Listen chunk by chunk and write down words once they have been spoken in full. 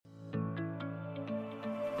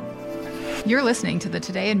You're listening to the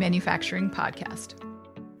Today in Manufacturing podcast.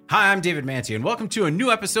 Hi, I'm David Manti, and welcome to a new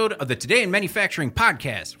episode of the Today in Manufacturing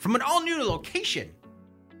podcast from an all-new location.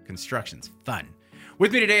 Construction's fun.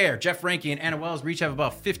 With me today are Jeff Ranke and Anna Wells. We each have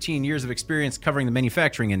about 15 years of experience covering the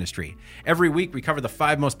manufacturing industry. Every week, we cover the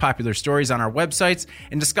 5 most popular stories on our websites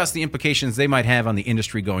and discuss the implications they might have on the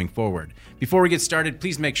industry going forward. Before we get started,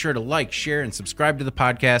 please make sure to like, share, and subscribe to the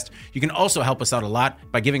podcast. You can also help us out a lot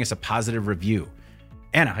by giving us a positive review.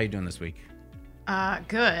 Anna, how you doing this week?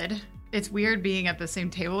 Good. It's weird being at the same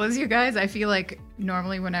table as you guys. I feel like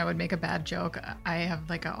normally when I would make a bad joke, I have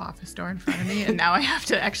like an office door in front of me, and now I have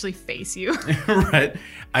to actually face you. Right.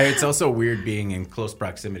 It's also weird being in close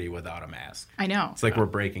proximity without a mask. I know. It's like we're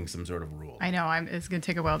breaking some sort of rule. I know. It's going to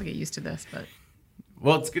take a while to get used to this, but...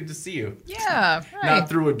 Well, it's good to see you. Yeah, right. Not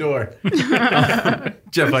through a door.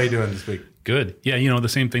 Jeff, how you doing this week? Good. Yeah, the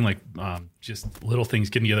same thing, like just little things,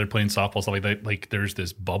 getting together, playing softball, stuff like that. Like there's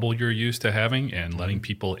this bubble you're used to having, and letting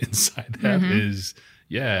people inside that is,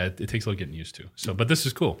 it takes a little getting used to. So, but this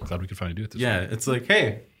is cool. Glad we could finally do it this way. It's like,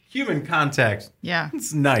 hey, human contact. Yeah.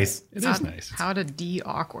 It's nice. It is nice. How to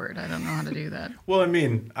de-awkward. I don't know how to do that. Well, I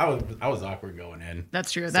mean, I was awkward going in.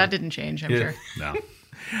 That's true. That didn't change, I'm sure. No.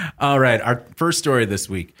 All right, our first story this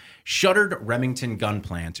week. Shuttered Remington gun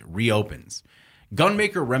plant reopens.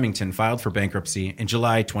 Gunmaker Remington filed for bankruptcy in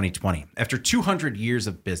July 2020 after 200 years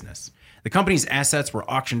of business. The company's assets were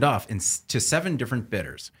auctioned off to 7 different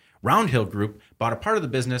bidders. Round Hill Group bought a part of the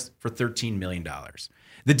business for $13 million.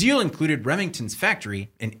 The deal included Remington's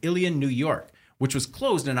factory in Ilion, New York, which was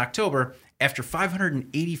closed in October after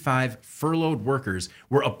 585 furloughed workers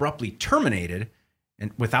were abruptly terminated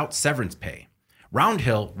and without severance pay. Round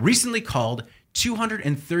Hill recently called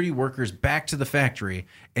 230 workers back to the factory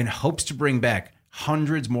and hopes to bring back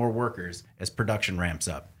hundreds more workers as production ramps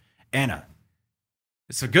up. Anna,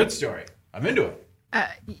 it's a good story. I'm into it.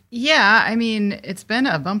 Yeah, I mean, it's been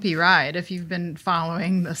a bumpy ride if you've been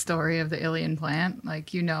following the story of the Ilion plant.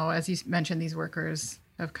 Like, as you mentioned, these workers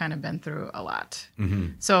have kind of been through a lot. Mm-hmm.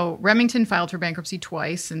 So Remington filed for bankruptcy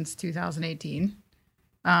twice since 2018.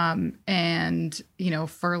 And,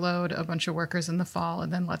 furloughed a bunch of workers in the fall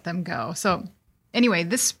and then let them go. So anyway,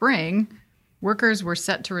 this spring, workers were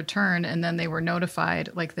set to return, and then they were notified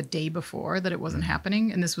like the day before that it wasn't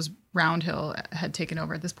happening. And this was Round Hill had taken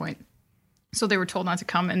over at this point. So they were told not to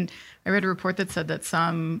come. And I read a report that said that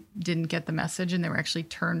some didn't get the message and they were actually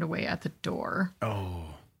turned away at the door. Oh,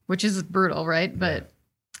 which is brutal, right? Yeah.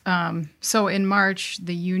 But so in March,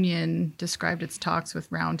 the union described its talks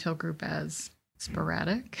with Round Hill Group as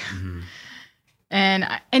sporadic. Mm-hmm. And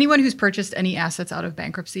anyone who's purchased any assets out of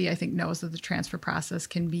bankruptcy, I think, knows that the transfer process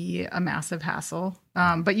can be a massive hassle.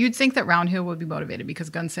 But you'd think that Round Hill would be motivated because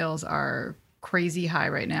gun sales are crazy high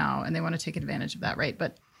right now, and they want to take advantage of that, right?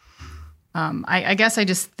 But I guess I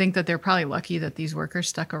just think that they're probably lucky that these workers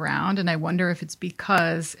stuck around, and I wonder if it's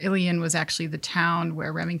because Ilion was actually the town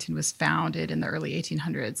where Remington was founded in the early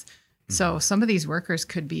 1800s. So some of these workers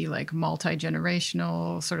could be like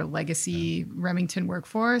multi-generational sort of legacy Remington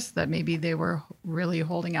workforce that maybe they were really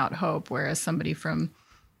holding out hope, whereas somebody from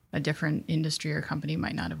a different industry or company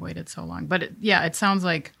might not have waited so long. But it sounds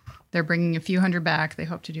like they're bringing a few hundred back. They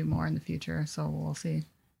hope to do more in the future, so we'll see.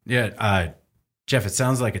 Yeah, Jeff, it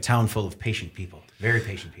sounds like a town full of patient people, very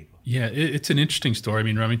patient people. Yeah, it's an interesting story. I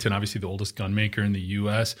mean, Remington, obviously the oldest gun maker in the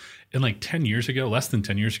U.S. And like 10 years ago, less than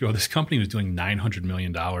 10 years ago, this company was doing $900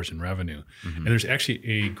 million in revenue. Mm-hmm. And there's actually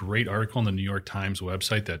a great article on the New York Times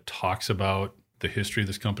website that talks about the history of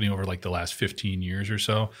this company over like the last 15 years or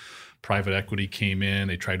so. Private equity came in.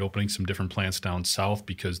 They tried opening some different plants down south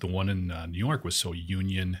because the one in New York was so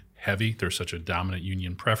union heavy. There's such a dominant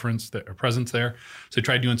union presence there. So they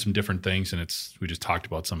tried doing some different things, and we just talked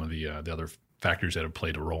about some of the other factors that have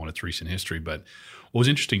played a role in its recent history. But what was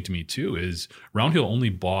interesting to me too is Round Hill only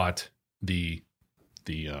bought the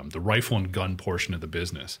rifle and gun portion of the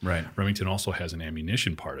business. Right. Remington also has an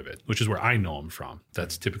ammunition part of it, which is where I know them from.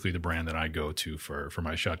 That's typically the brand that I go to for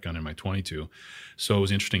my shotgun and my .22. So it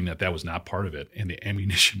was interesting that was not part of it. And the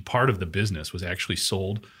ammunition part of the business was actually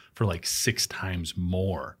sold for like 6 times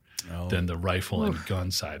more than the rifle and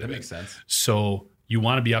gun side of it. That makes sense. So you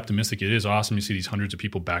want to be optimistic. It is awesome to see these hundreds of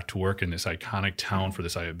people back to work in this iconic town for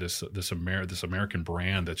this American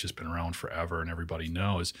brand that's just been around forever and everybody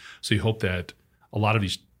knows. So you hope that a lot of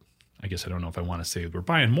these, I guess I don't know if I want to say we're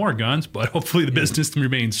buying more guns, but hopefully the business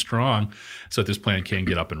remains strong so that this plant can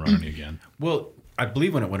get up and running again. Well, I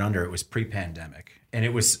believe when it went under, it was pre-pandemic. And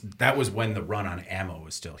that was when the run on ammo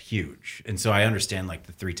was still huge. And so I understand like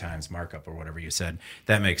the 3 times markup or whatever you said.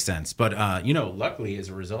 That makes sense. But, luckily, as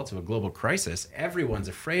a result of a global crisis, everyone's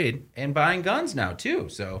afraid and buying guns now too.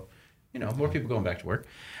 So more people going back to work.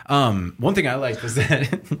 One thing I liked was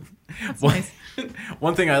that nice.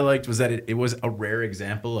 One thing I liked was that it was a rare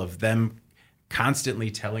example of them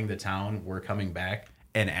constantly telling the town we're coming back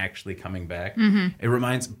and actually coming back. It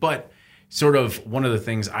reminds, but sort of one of the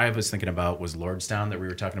things I was thinking about was Lordstown that we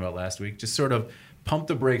were talking about last week. Just sort of pump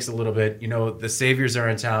the brakes a little bit. The saviors are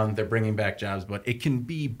in town. They're bringing back jobs, but it can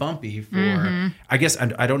be bumpy for, I guess,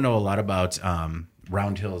 I don't know a lot about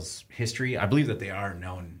Round Hill's history. I believe that they are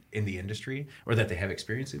known in the industry or that they have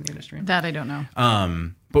experience in the industry. That I don't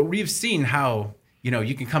know. But we've seen how,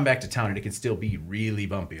 you can come back to town and it can still be really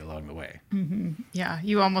bumpy along the way. Yeah.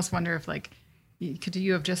 You almost wonder if could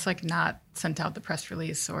you have just not sent out the press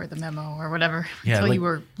release or the memo or whatever until you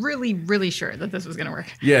were really, really sure that this was going to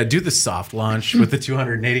work? Yeah, do the soft launch with the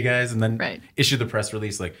 280 guys and then issue the press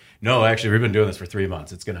release no, actually, we've been doing this for 3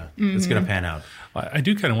 months. It's gonna pan out. I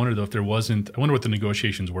do kind of wonder, though, if there wasn't, I wonder what the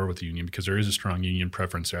negotiations were with the union, because there is a strong union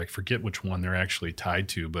preference there. I forget which one they're actually tied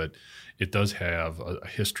to, but it does have a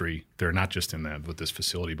history. They're not just with this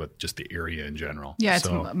facility, but just the area in general. Yeah, it's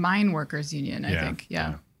Mine Workers Union, I think.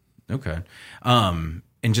 Yeah. Okay.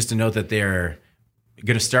 And just to note that they're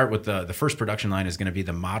going to start with the first production line is going to be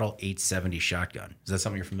the Model 870 shotgun. Is that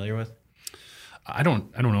something you're familiar with? I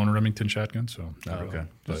don't own a Remington shotgun, so not really.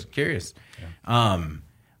 Just curious. Yeah.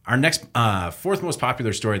 Our next fourth most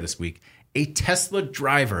popular story this week: a Tesla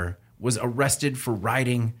driver was arrested for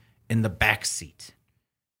riding in the back seat.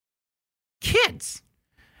 Kids.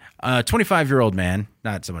 A 25-year-old man,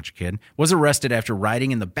 not so much a kid, was arrested after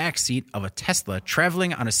riding in the backseat of a Tesla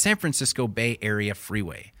traveling on a San Francisco Bay Area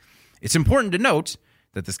freeway. It's important to note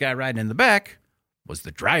that this guy riding in the back was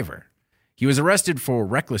the driver. He was arrested for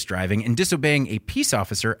reckless driving and disobeying a peace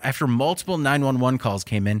officer after multiple 911 calls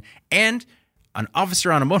came in, and an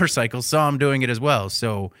officer on a motorcycle saw him doing it as well.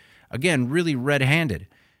 So, again, really red-handed.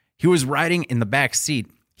 He was riding in the back seat.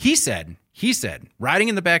 He said, riding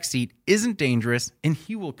in the back seat isn't dangerous, and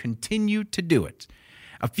he will continue to do it.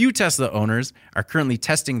 A few Tesla owners are currently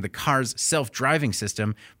testing the car's self-driving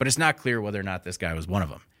system, but it's not clear whether or not this guy was one of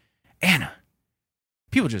them. Anna,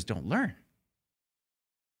 people just don't learn.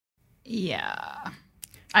 Yeah.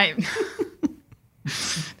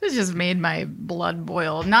 This just made my blood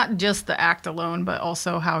boil. Not just the act alone, but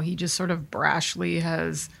also how he just sort of brashly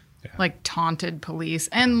has taunted police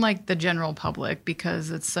and the general public,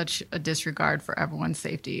 because it's such a disregard for everyone's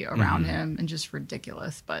safety around him and just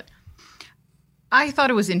ridiculous. But I thought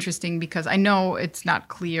it was interesting because I know it's not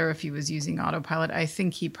clear if he was using autopilot. I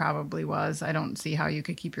think he probably was. I don't see how you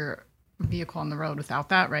could keep your vehicle on the road without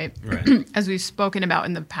that, right? As we've spoken about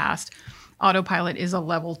in the past, autopilot is a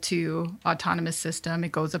level 2 autonomous system.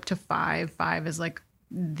 It goes up to 5. 5 is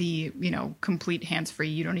the complete hands-free.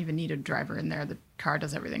 You don't even need a driver in there. The car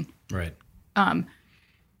does everything. Right.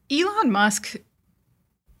 Elon Musk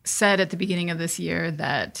said at the beginning of this year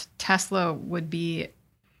that Tesla would be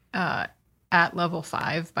at level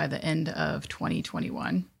 5 by the end of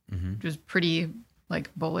 2021, which was pretty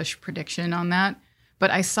bullish prediction on that. But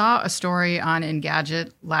I saw a story on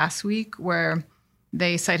Engadget last week where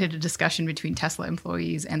they cited a discussion between Tesla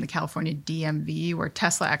employees and the California DMV, where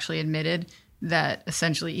Tesla actually admitted that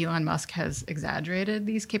essentially Elon Musk has exaggerated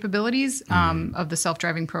these capabilities of the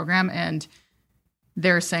self-driving program. And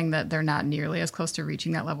they're saying that they're not nearly as close to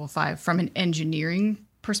reaching that level 5 from an engineering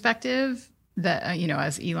perspective that,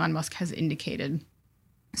 as Elon Musk has indicated.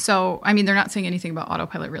 So, I mean, they're not saying anything about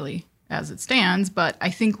autopilot really as it stands, but I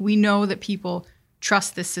think we know that people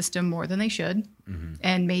trust this system more than they should.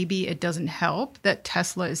 And maybe it doesn't help that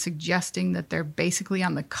Tesla is suggesting that they're basically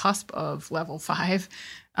on the cusp of level 5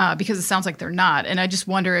 because it sounds like they're not. And I just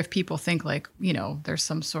wonder if people think there's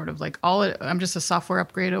some sort of I'm just a software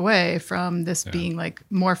upgrade away from this being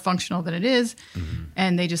more functional than it is.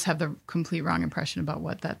 And they just have the complete wrong impression about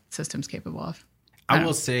what that system's capable of. I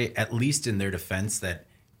will say, at least in their defense, that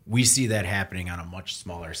we see that happening on a much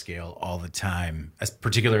smaller scale all the time,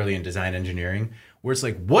 particularly in design engineering, where it's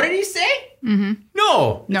what did he say?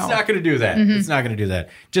 No, it's not going to do that. It's not going to do that.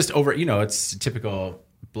 Just over, it's typical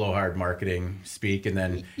blowhard marketing speak. And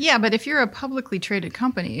then. Yeah, but if you're a publicly traded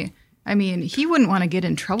company, I mean, he wouldn't want to get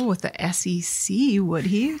in trouble with the SEC, would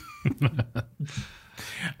he?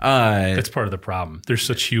 That's part of the problem. There's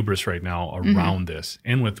such hubris right now around this.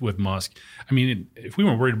 And with Musk, I mean, if we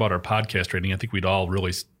weren't worried about our podcast rating, I think we'd all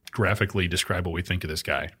really graphically describe what we think of this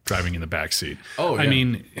guy driving in the back seat. Oh, yeah. I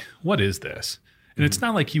mean, what is this? And it's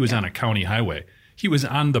not like he was on a county highway. He was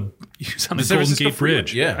on the Golden Gate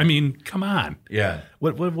Bridge. Yeah. I mean, come on. Yeah.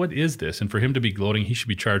 What is this? And for him to be gloating, he should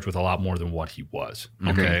be charged with a lot more than what he was.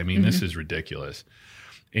 Okay. I mean, this is ridiculous.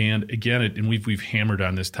 And again, and we've hammered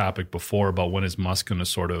on this topic before about when is Musk going to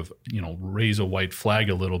sort of, raise a white flag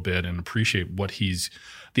a little bit and appreciate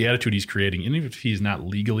the attitude he's creating. And even if he's not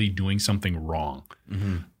legally doing something wrong,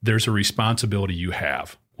 there's a responsibility you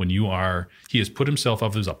have when he has put himself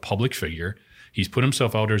up as a public figure. He's put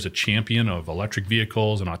himself out there as a champion of electric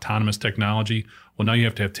vehicles and autonomous technology. Well, now you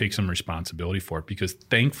have to take some responsibility for it, because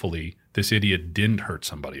thankfully this idiot didn't hurt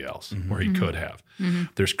somebody else where he could have.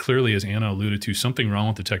 There's clearly, as Anna alluded to, something wrong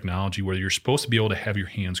with the technology where you're supposed to be able to have your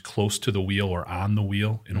hands close to the wheel or on the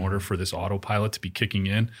wheel in order for this autopilot to be kicking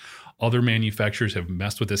in. Other manufacturers have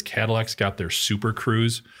messed with this. Cadillac's got their Super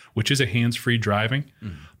Cruise, which is a hands-free driving,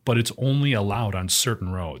 but it's only allowed on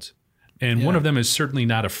certain roads. And one of them is certainly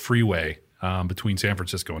not a freeway between San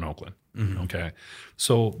Francisco and Oakland. Okay.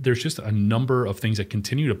 So there's just a number of things that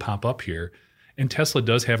continue to pop up here. And Tesla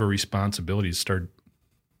does have a responsibility to start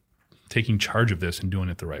taking charge of this and doing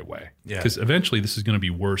it the right way. Because eventually this is going to be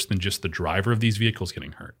worse than just the driver of these vehicles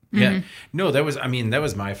getting hurt. Yeah. No, that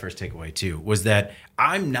was my first takeaway too, was that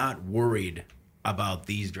I'm not worried about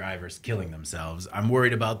these drivers killing themselves. I'm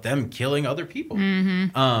worried about them killing other people.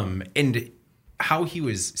 And how he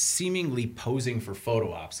was seemingly posing for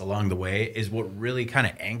photo ops along the way is what really kind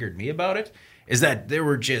of angered me about it, is that there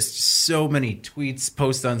were just so many tweets,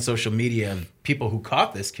 posts on social media of people who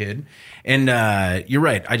caught this kid. And you're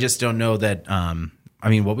right. I just don't know that.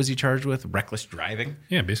 What was he charged with? Reckless driving?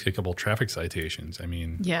 Yeah, basically a couple of traffic citations.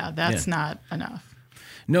 That's not enough.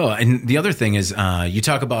 No, and the other thing is you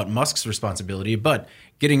talk about Musk's responsibility, but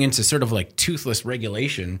getting into sort of like toothless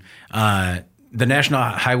regulation, the National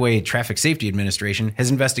Highway Traffic Safety Administration has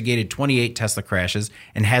investigated 28 Tesla crashes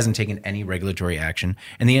and hasn't taken any regulatory action.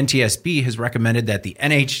 And the NTSB has recommended that the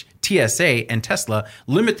NHTSA and Tesla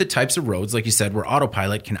limit the types of roads, like you said, where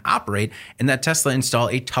autopilot can operate, and that Tesla install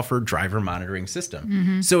a tougher driver monitoring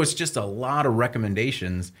system. So it's just a lot of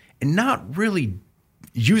recommendations and not really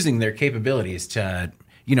using their capabilities to,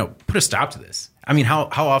 put a stop to this. How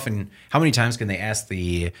many times can they ask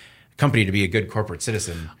the company to be a good corporate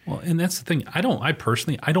citizen? Well, and that's the thing. I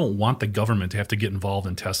personally don't want the government to have to get involved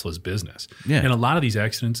in Tesla's business. Yeah. And a lot of these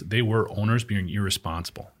accidents, they were owners being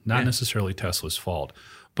irresponsible, not necessarily Tesla's fault.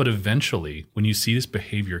 But eventually, when you see this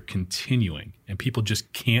behavior continuing and people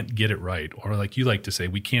just can't get it right, or like you like to say,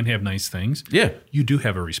 we can't have nice things. Yeah. You do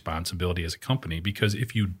have a responsibility as a company, because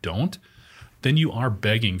if you don't, then you are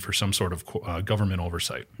begging for some sort of government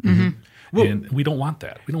oversight. Well, and we don't want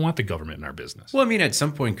that. We don't want the government in our business. Well, at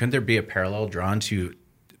some point, couldn't there be a parallel drawn to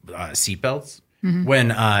seatbelts?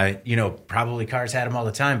 When, probably cars had them all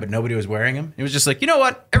the time, but nobody was wearing them. It was just like, you know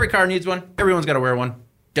what? Every car needs one. Everyone's got to wear one.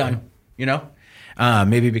 Done.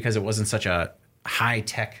 Maybe because it wasn't such a high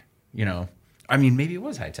tech, maybe it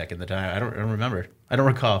was high tech at the time. I don't remember. I don't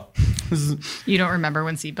recall. You don't remember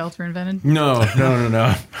when seatbelts were invented? No.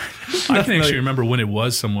 I can actually remember when it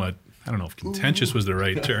was somewhat, I don't know if contentious was the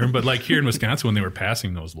right term, but like here in Wisconsin when they were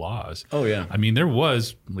passing those laws. Oh, yeah. There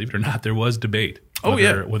was, believe it or not, there was debate.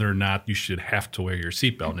 Whether or not you should have to wear your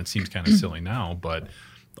seatbelt. And it seems kind of silly now, but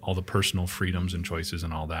all the personal freedoms and choices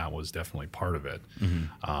and all that was definitely part of it.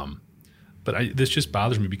 But this just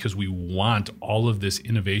bothers me because we want all of this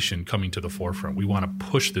innovation coming to the forefront. We want to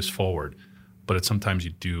push this forward, but sometimes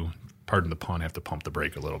you do, pardon the pun, have to pump the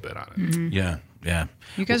brake a little bit on it. Yeah.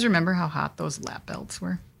 You guys remember how hot those lap belts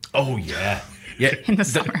were? Oh, yeah. In the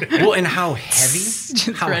summer. Well, and how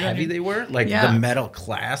heavy they were. Like the metal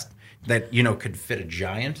clasp that, could fit a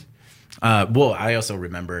giant. I also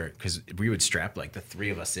remember because we would strap like the three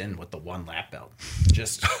of us in with the one lap belt.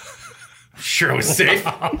 Just sure it was safe.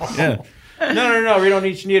 Yeah. No. We don't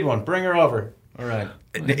each need one. Bring her over. All right.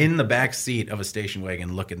 In the back seat of a station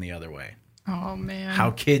wagon looking the other way. Oh, man. How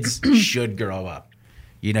kids should grow up.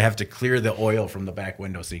 You'd have to clear the oil from the back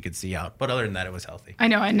window so you could see out. But other than that, it was healthy. I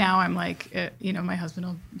know. And now I'm like, my husband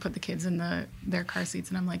will put the kids in their car seats.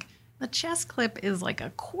 And I'm like, the chest clip is like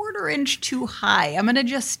a 1/4 inch too high. I'm going to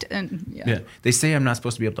just. Yeah. They say I'm not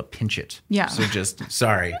supposed to be able to pinch it. Yeah. So just,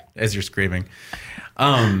 sorry, as you're screaming.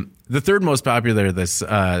 The third most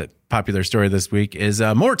popular story this week is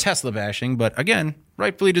more Tesla bashing, but again,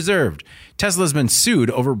 rightfully deserved. Tesla's been sued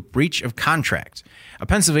over breach of contract. A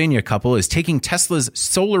Pennsylvania couple is taking Tesla's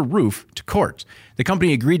solar roof to court. The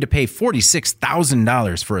company agreed to pay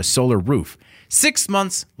 $46,000 for a solar roof. 6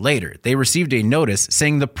 months later, they received a notice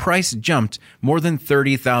saying the price jumped more than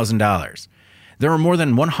 $30,000. There are more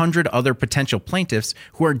than 100 other potential plaintiffs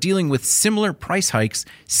who are dealing with similar price hikes,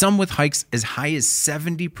 some with hikes as high as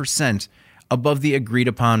 70% above the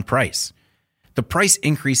agreed-upon price. The price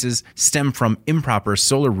increases stem from improper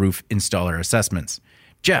solar roof installer assessments.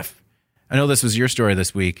 Jeff, I know this was your story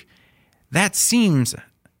this week. That seems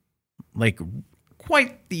like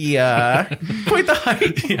quite the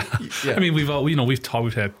hike. Yeah. I mean,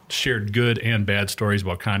 we've had shared good and bad stories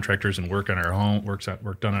about contractors and work done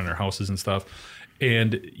on our houses and stuff.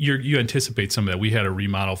 And you anticipate some of that. We had a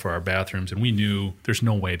remodel for our bathrooms, and we knew there's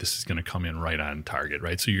no way this is going to come in right on target,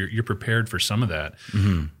 right? So you're prepared for some of that.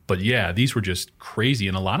 Mm-hmm. But yeah, these were just crazy.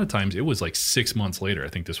 And a lot of times it was like 6 months later, I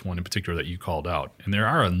think this one in particular that you called out. And there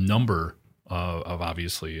are a number of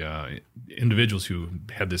obviously individuals who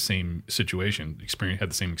had the same had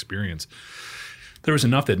the same experience. There was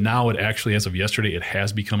enough that now it actually, as of yesterday, it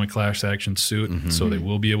has become a class action suit. Mm-hmm. So they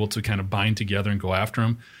will be able to kind of bind together and go after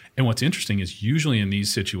them. And what's interesting is usually in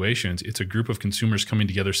these situations, it's a group of consumers coming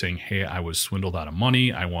together saying, hey, I was swindled out of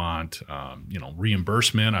money. I want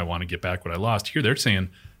reimbursement. I want to get back what I lost. Here they're saying,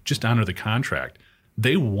 just honor the contract.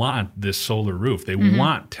 They want this solar roof. They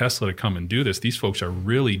want Tesla to come and do this. These folks are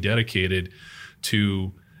really dedicated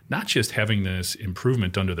to not just having this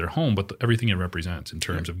improvement done to their home, but everything it represents in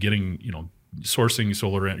terms of getting, sourcing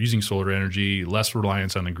using solar energy, less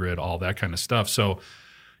reliance on the grid, all that kind of stuff. So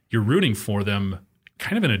you're rooting for them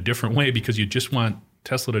kind of in a different way because you just want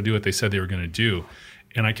Tesla to do what they said they were going to do.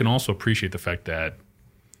 And I can also appreciate the fact that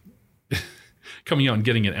coming out and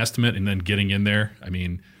getting an estimate and then getting in there, I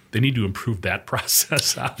mean, they need to improve that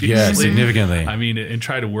process, obviously. Yeah, significantly. I mean, and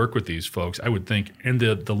try to work with these folks, I would think. And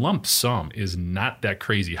the lump sum is not that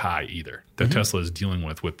crazy high either that Tesla is dealing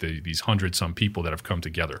with these 100-some people that have come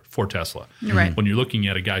together for Tesla. Right. When you're looking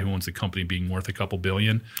at a guy who owns the company being worth a couple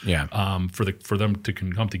billion, for them to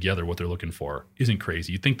come together, what they're looking for isn't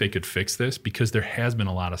crazy. You think they could fix this because there has been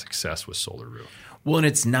a lot of success with Solar Roof. Well, and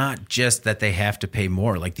it's not just that they have to pay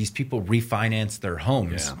more. Like these people refinance their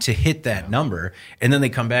homes to hit that number, and then they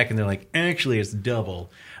come back and they're like, actually, it's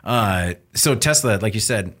double. So Tesla, like you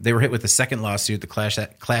said, they were hit with the second lawsuit, the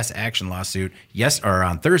class action lawsuit,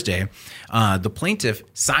 on Thursday. The plaintiff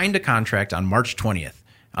signed a contract on March 20th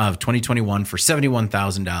of 2021 for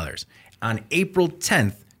 $71,000. On April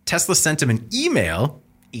 10th, Tesla sent him an email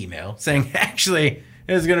saying, actually,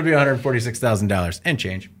 it's going to be $146,000 and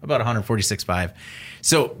change, about $146,500.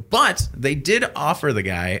 So, but they did offer the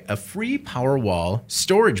guy a free Powerwall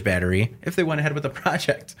storage battery if they went ahead with the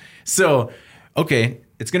project. So, okay,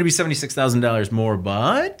 it's going to be $76,000 more,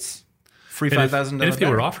 but free $5,000. And if they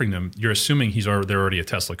were offering them, you're assuming they're already a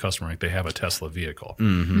Tesla customer, right? They have a Tesla vehicle.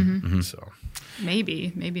 So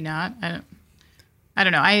maybe not. I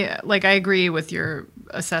don't know. I agree with your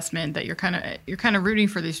assessment that you're kind of rooting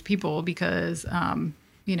for these people because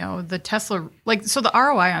the Tesla so the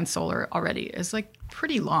ROI on solar already is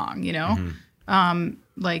pretty long,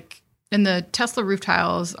 and the Tesla roof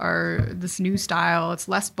tiles are this new style. It's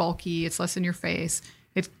less bulky. It's less in your face.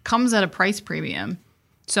 It comes at a price premium.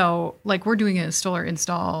 So we're doing a solar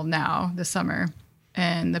install now this summer,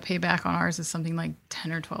 and the payback on ours is something like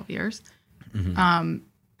 10 or 12 years.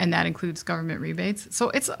 And that includes government rebates. So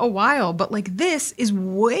it's a while, but this is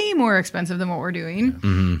way more expensive than what we're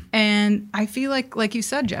doing. And I feel like you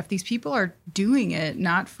said, Jeff, these people are doing it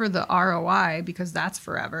not for the ROI because that's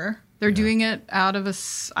forever. They're doing it out of a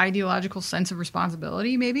ideological sense of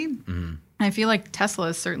responsibility, maybe. I feel like Tesla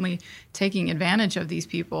is certainly taking advantage of these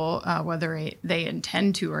people, whether they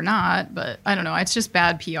intend to or not. But I don't know. It's just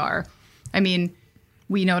bad PR. I mean,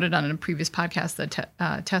 we noted on a previous podcast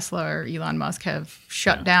that Tesla or Elon Musk have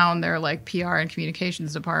shut down their PR and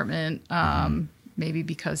communications department, maybe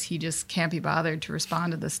because he just can't be bothered to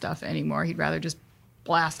respond to this stuff anymore. He'd rather just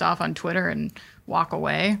blast off on Twitter and walk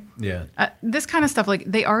away. Yeah. This kind of stuff,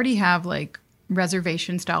 they already have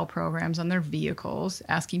reservation style programs on their vehicles,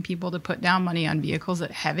 asking people to put down money on vehicles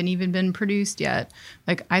that haven't even been produced yet.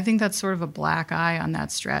 I think that's sort of a black eye on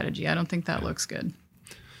that strategy. I don't think that looks good.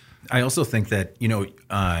 I also think that,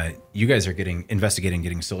 you guys are investigating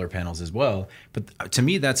getting solar panels as well. But to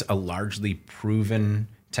me, that's a largely proven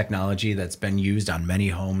technology that's been used on many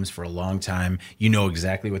homes for a long time. You know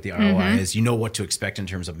exactly what the ROI is. You know what to expect in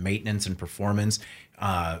terms of maintenance and performance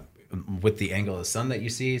with the angle of the sun that you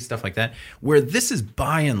see, stuff like that. Where this is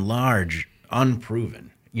by and large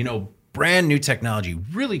unproven. Brand new technology,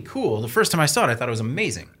 really cool. The first time I saw it, I thought it was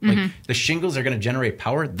amazing. The shingles are going to generate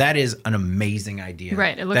power. That is an amazing idea.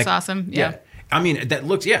 Right. It looks awesome. Yeah. I mean,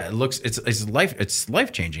 it's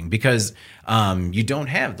life changing because you don't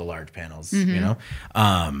have the large panels,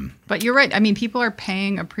 But you're right. I mean, people are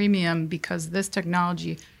paying a premium because this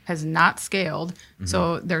technology has not scaled.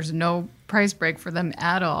 So there's no price break for them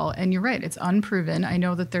at all. And you're right. It's unproven. I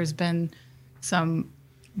know that there's been some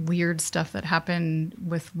weird stuff that happened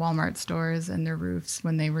with Walmart stores and their roofs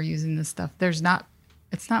when they were using this stuff. It's not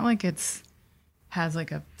like has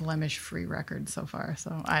a blemish-free record so far.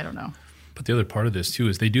 So I don't know. But the other part of this too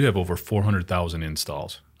is they do have over 400,000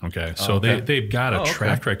 installs. Okay, so they've got a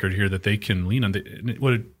track record here that they can lean on.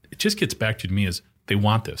 It just gets back to me is they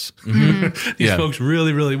want this. These folks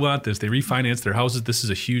really, really want this. They refinance their houses. This is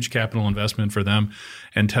a huge capital investment for them,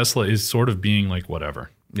 and Tesla is sort of being like, whatever.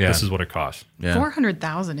 Yeah. This is what it costs. Yeah.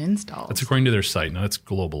 400,000 installs. That's according to their site. Now that's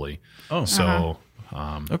globally. Oh, so.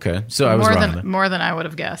 Okay, so I was wrong. More than I would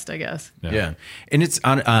have guessed, I guess. Yeah, and it's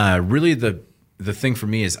on really the thing for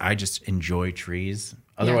me is I just enjoy trees.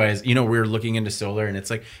 Otherwise, we're looking into solar, and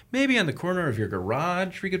it's like maybe on the corner of your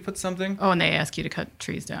garage we could put something. Oh, and they ask you to cut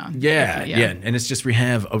trees down. Yeah, and it's just we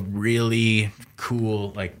have a really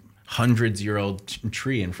cool like hundreds-year-old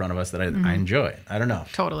tree in front of us that I enjoy. I don't know.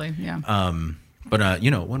 Totally, yeah. But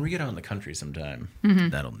when we get out in the country sometime,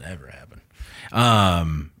 that'll never happen.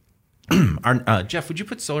 Jeff, would you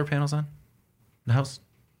put solar panels on the house?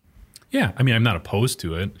 Yeah, I mean, I'm not opposed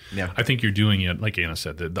to it. Yeah. I think you're doing it, like Anna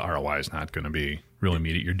said, the ROI is not going to be real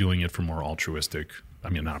immediate. You're doing it for more altruistic. I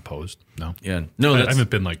mean, I'm not opposed. No. Yeah. No, I haven't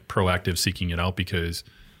been like proactive seeking it out because,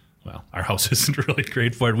 well, our house isn't really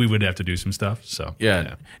great for it. We would have to do some stuff. So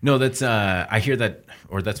yeah. No, that's I hear that,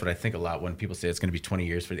 or that's what I think a lot when people say it's going to be 20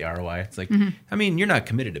 years for the ROI. It's like, I mean, you're not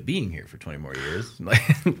committed to being here for 20 more years,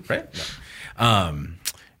 right? No.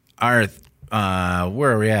 Where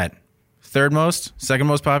are we at? Second most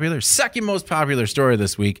popular story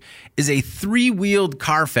this week is a 3-wheeled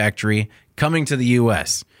car factory coming to the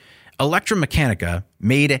U.S. Electromechanica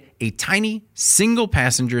made a tiny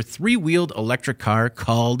single-passenger 3-wheeled electric car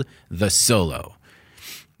called the Solo.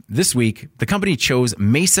 This week, the company chose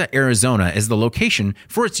Mesa, Arizona as the location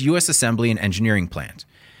for its U.S. assembly and engineering plant.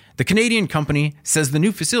 The Canadian company says the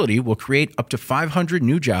new facility will create up to 500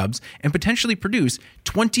 new jobs and potentially produce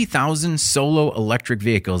 20,000 Solo electric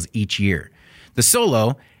vehicles each year. The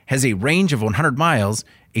Solo has a range of 100 miles,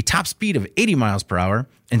 a top speed of 80 miles per hour,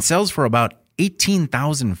 and sells for about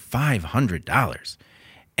 $18,500.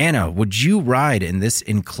 Anna, would you ride in this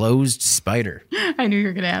enclosed spider? I knew you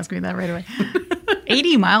were going to ask me that right away.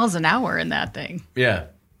 80 miles an hour in that thing. Yeah.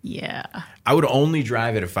 Yeah. I would only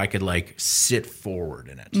drive it if I could like sit forward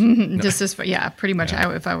in it. Pretty much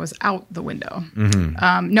if I was out the window.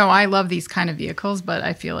 No, I love these kind of vehicles, but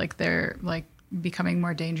I feel like they're like becoming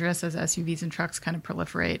more dangerous as SUVs and trucks kind of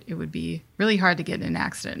proliferate. It would be really hard to get in an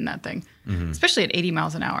accident in that thing, especially at 80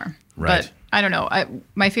 miles an hour. Right. But I don't know.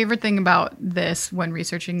 My favorite thing about this when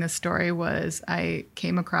researching this story was I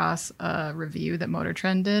came across a review that Motor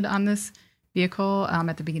Trend did on this vehicle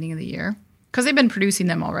at the beginning of the year. Because they've been producing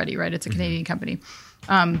them already, right? It's a Canadian company.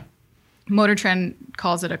 Motor Trend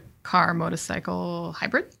calls it a car motorcycle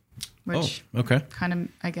hybrid, which kind of,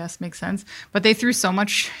 I guess, makes sense. But they threw so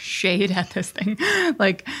much shade at this thing,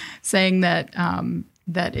 like saying that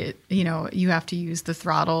that it, you have to use the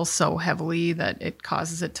throttle so heavily that it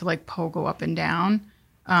causes it to like pogo up and down.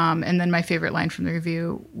 And then my favorite line from the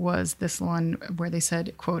review was this one where they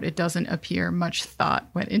said, quote, "It doesn't appear much thought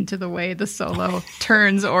went into the way the Solo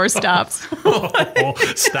turns or stops."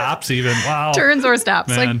 Stops even. Wow. Turns or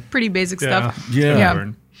stops. Man. Like pretty basic stuff.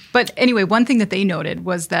 Yeah. But anyway, one thing that they noted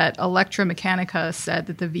was that Electromechanica said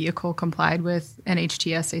that the vehicle complied with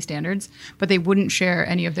NHTSA standards, but they wouldn't share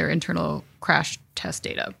any of their internal crash test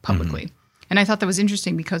data publicly. And I thought that was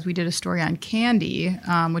interesting because we did a story on Candy,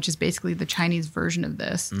 which is basically the Chinese version of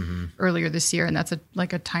this earlier this year. And that's a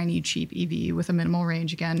tiny, cheap EV with a minimal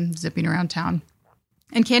range, again, zipping around town.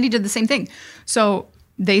 And Candy did the same thing. So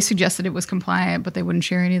they suggested it was compliant, but they wouldn't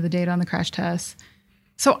share any of the data on the crash tests.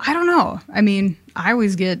 So I don't know. I mean, I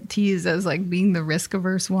always get teased as like being the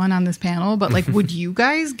risk-averse one on this panel. But like, would you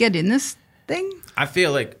guys get in this thing? I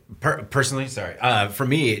feel like, personally, for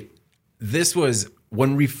me, this was...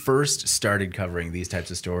 When we first started covering these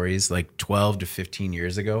types of stories, like 12 to 15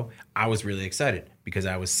 years ago, I was really excited because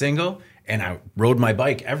I was single and I rode my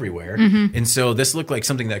bike everywhere. And so this looked like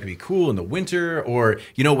something that could be cool in the winter or,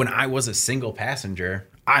 when I was a single passenger,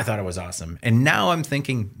 I thought it was awesome. And now I'm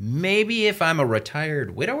thinking maybe if I'm a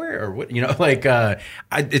retired widower or what,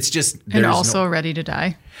 it's just. And also ready to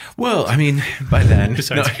die. Well, I mean, by then.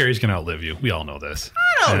 Besides, Carrie's going to outlive you. We all know this.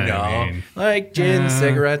 I don't know. Like gin,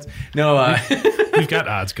 cigarettes. No. We've got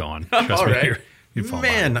odds going. Trust me. Right.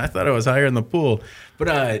 Man, I thought I was higher in the pool.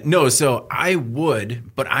 But no, so I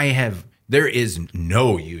would, but there is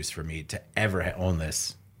no use for me to ever own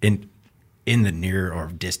this in the near or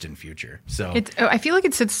distant future. So I feel like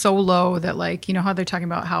it sits so low that like, how they're talking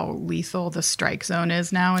about how lethal the strike zone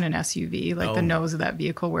is now in an SUV, like the nose of that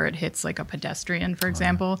vehicle where it hits like a pedestrian, for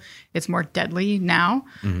example, it's more deadly now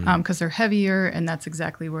because they're heavier. And that's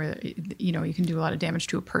exactly where, you can do a lot of damage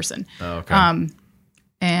to a person. Oh, okay.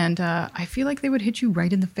 And I feel like they would hit you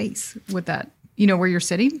right in the face with that where you're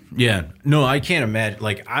sitting. Yeah. No, I can't imagine.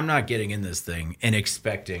 Like, I'm not getting in this thing and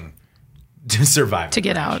expecting to survive. To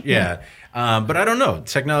get out. Yeah. But I don't know.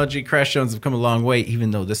 Technology crash zones have come a long way,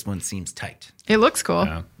 even though this one seems tight. It looks cool.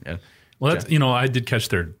 Yeah. Well, that's, I did catch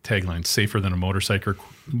their tagline: "Safer than a motorcycle,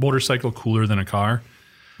 cooler than a car."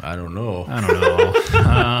 I don't know.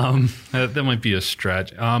 That might be a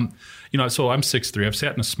stretch. So I'm 6'3". I've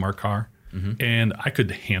sat in a smart car, and I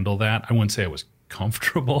could handle that. I wouldn't say I was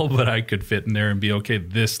comfortable, but I could fit in there and be okay.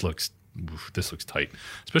 This looks tight,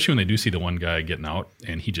 especially when they do see the one guy getting out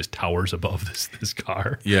and he just towers above this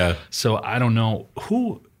car. Yeah. So I don't know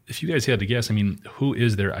who. If you guys had to guess, who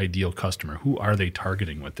is their ideal customer? Who are they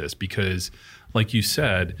targeting with this? Because, like you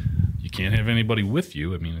said, you can't have anybody with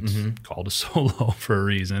you. It's called a solo for a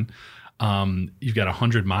reason. You've got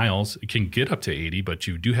 100 miles. It can get up to 80, but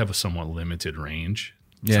you do have a somewhat limited range.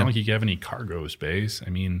 It's not like you have any cargo space.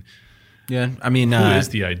 Who is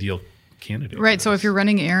the ideal candidate? Right. So if you're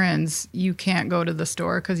running errands, you can't go to the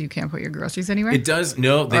store because you can't put your groceries anywhere? It does.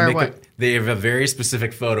 No, they have a very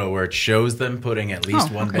specific photo where it shows them putting at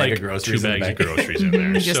least one bag of groceries 2 in the bags bag. of groceries in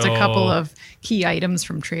there. Just a couple of key items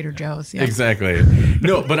from Trader Joe's. Yeah. Exactly.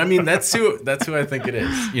 No, but that's who I think it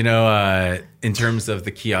is. In terms of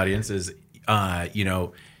the key audiences,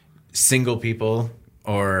 single people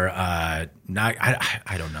or not.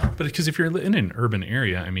 I don't know. But because if you're in an urban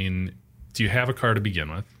area, do you have a car to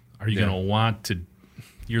begin with? Are you going to want to?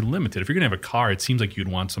 You're limited. If you're going to have a car, it seems like you'd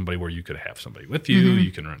want somebody where you could have somebody with you.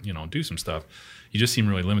 You can, do some stuff. You just seem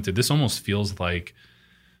really limited. This almost feels like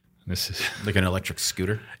this is like an electric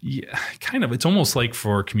scooter. Yeah, kind of. It's almost like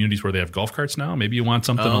for communities where they have golf carts now. Maybe you want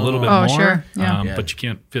something a little bit more. Sure. Yeah. But you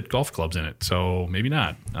can't fit golf clubs in it, so maybe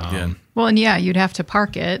not. Well, and you'd have to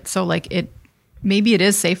park it. So maybe it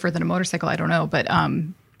is safer than a motorcycle. I don't know, but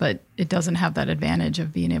it doesn't have that advantage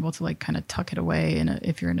of being able to kind of tuck it away.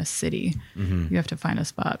 If you're in a city, you have to find a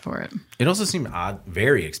spot for it. It also seemed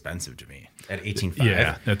very expensive to me at $18,500.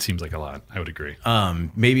 Yeah, that seems like a lot. I would agree.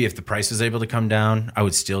 Maybe if the price was able to come down, I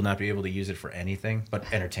would still not be able to use it for anything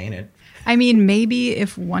but entertain it. Maybe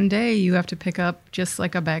if one day you have to pick up just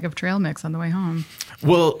like a bag of trail mix on the way home.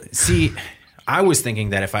 Well, see, I was thinking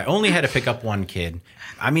that if I only had to pick up one kid,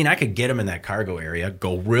 I could get him in that cargo area,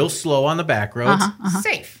 go real slow on the back roads,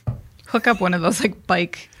 safe. Hook up one of those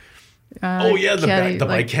bike. The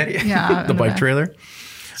bike caddy, the bike trailer.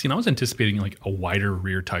 See, and I was anticipating a wider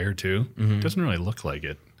rear tire too. It doesn't really look like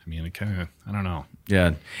it. It kind of, I don't know.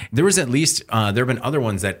 Yeah, there was at least there have been other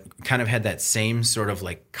ones that kind of had that same sort of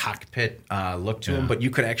cockpit look to them, but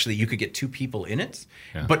you could get two people in it.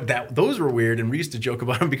 Yeah. But those were weird, and we used to joke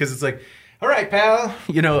about them because it's like, all right, pal,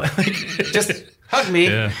 just hug me.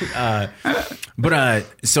 Yeah.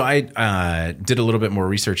 So I did a little bit more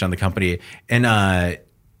research on the company, and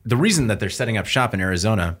the reason that they're setting up shop in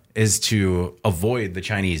Arizona is to avoid the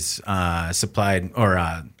Chinese supplied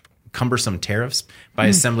or cumbersome tariffs by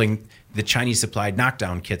assembling the Chinese supplied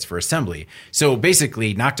knockdown kits for assembly. So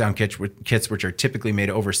basically, knockdown kits, which are typically made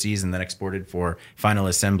overseas and then exported for final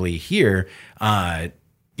assembly here,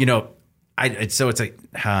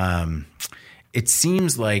 it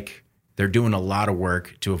seems like they're doing a lot of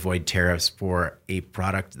work to avoid tariffs for a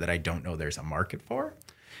product that I don't know there's a market for.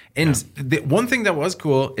 And the one thing that was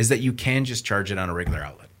cool is that you can just charge it on a regular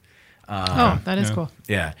outlet. That is cool.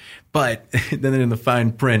 Yeah. But then in the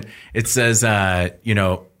fine print, it says,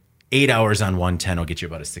 8 hours on 110 will get you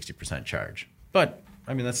about a 60% charge. But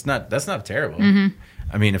that's not terrible.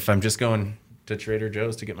 Mm-hmm. If I'm just going to Trader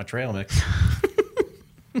Joe's to get my trail mix,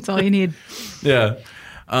 that's all you need. Yeah.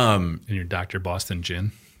 And your Dr. Boston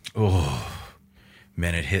gin. Oh,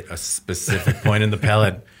 man, it hit a specific point in the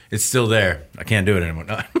palate. It's still there. I can't do it anymore.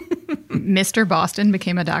 No. Mr. Boston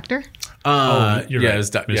became a doctor? You're right. It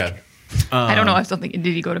was I don't know if did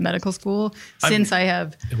he go to medical school?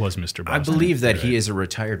 It was Mr. Boston. I believe that he is a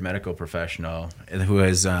retired medical professional who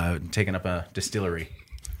has taken up a distillery.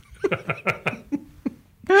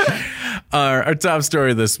 Our top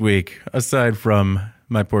story this week, aside from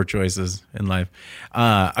my poor choices in life,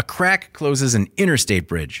 a crack closes an interstate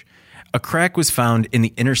bridge. A crack was found in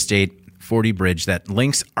the Interstate 40 bridge that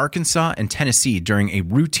links Arkansas and Tennessee during a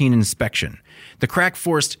routine inspection. The crack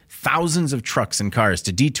forced thousands of trucks and cars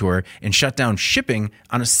to detour and shut down shipping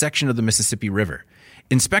on a section of the Mississippi River.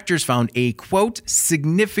 Inspectors found a, quote,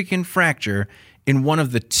 significant fracture in one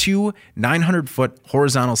of the two 900-foot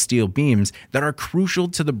horizontal steel beams that are crucial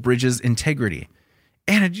to the bridge's integrity.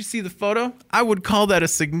 Anna, did you see the photo? I would call that a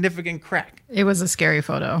significant crack. It was a scary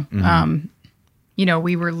photo. Mm-hmm.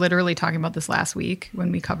 We were literally talking about this last week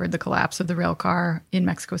when we covered the collapse of the rail car in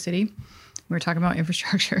Mexico City. We were talking about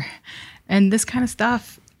infrastructure. And this kind of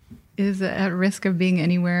stuff is at risk of being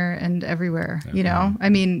anywhere and everywhere. You know, I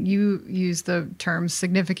mean, you use the term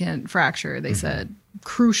significant fracture. They said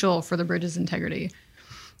crucial for the bridge's integrity.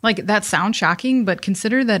 Like, that sounds shocking, but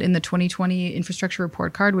consider that in the 2020 infrastructure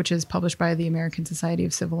report card, which is published by the American Society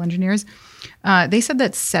of Civil Engineers, they said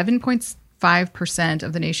that 7.5%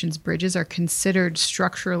 of the nation's bridges are considered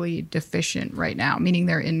structurally deficient right now, meaning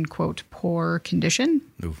they're in, quote, poor condition.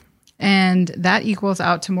 Oof. And that equals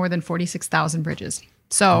out to more than 46,000 bridges.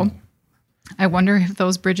 So I wonder if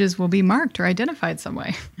those bridges will be marked or identified some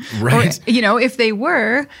way. Right. Or, you know, if they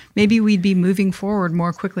were, maybe we'd be moving forward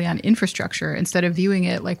more quickly on infrastructure instead of viewing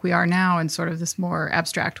it like we are now in sort of this more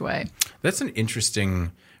abstract way. That's an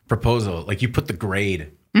interesting proposal. Like, you put the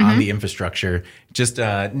grade on the infrastructure, just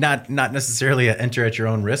not necessarily a enter at your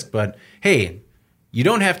own risk, but hey, you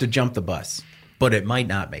don't have to jump the bus, but it might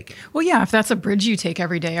not make it. Well, yeah, if that's a bridge you take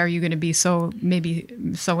every day, are you going to be so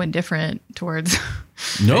indifferent towards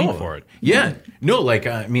No. for it? Yeah. No, like,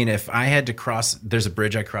 I mean, if I had to cross, there's a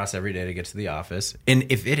bridge I cross every day to get to the office, and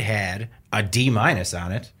if it had a D- on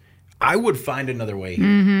it, I would find another way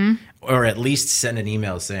here. Or at least send an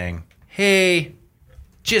email saying, hey,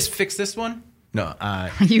 just fix this one. No,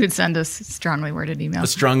 you would send us strongly worded emails? a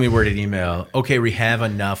strongly worded email. Okay, we have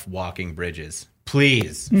enough walking bridges.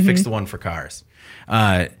 Please fix the one for cars.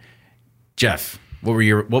 Jeff,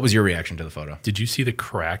 what was your reaction to the photo? Did you see the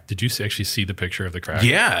crack? Did you actually see the picture of the crack?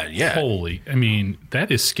 Yeah. Holy, I mean,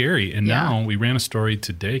 that is scary. And Yeah. now we ran a story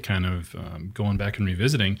today, kind of going back and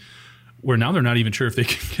revisiting, where now they're not even sure if they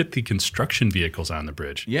can get the construction vehicles on the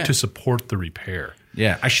bridge to support the repair.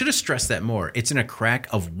 Yeah, I should have stressed that more. It's in a crack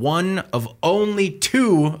of one of only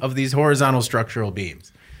two of these horizontal structural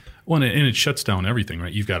beams. Well, and it shuts down everything,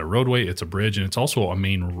 right? You've got a roadway, it's a bridge, and it's also a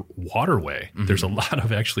main waterway. There's a lot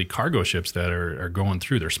of actually cargo ships that are going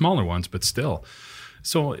through. They're smaller ones, but still.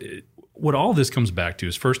 So what all this comes back to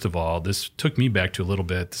is, first of all, this took me back to a little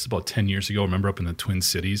bit. This is about 10 years ago. Remember up in the Twin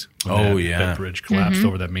Cities? When that bridge collapsed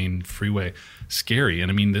over that main freeway. Scary. And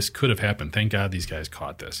I mean, this could have happened. Thank God these guys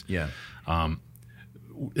caught this. Yeah. And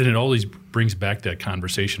it always brings back that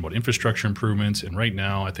conversation about infrastructure improvements. And right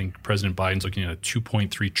now, I think President Biden's looking at a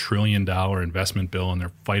 $2.3 trillion investment bill, and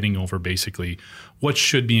they're fighting over basically what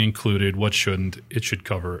should be included, what shouldn't. It should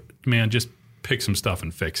cover, man, just pick some stuff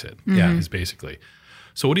and fix it. Yeah, is basically.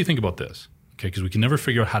 So what do you think about this? Okay, because we can never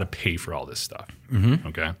figure out how to pay for all this stuff.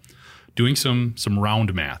 Okay, doing some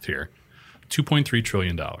round math here, $2.3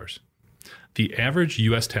 trillion. The average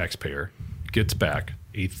U.S. taxpayer gets back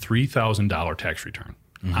a $3,000 tax return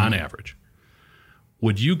on average.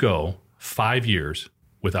 Would you go 5 years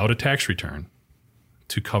without a tax return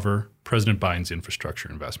to cover President Biden's infrastructure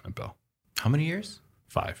investment bill? How many years?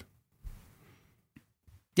 5.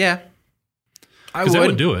 Yeah. I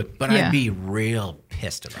would do it. But Yeah. I'd be real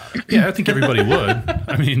pissed about it. Yeah, I think everybody would.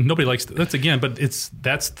 I mean, nobody likes that's again, but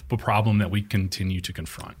that's the problem that we continue to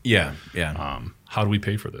confront. Yeah. How do we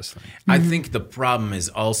pay for this thing? I think the problem is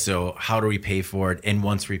also, how do we pay for it? And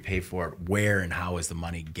once we pay for it, where and how is the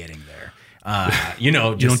money getting there? You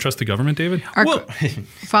don't trust the government, David?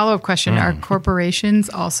 Follow-up question. Are corporations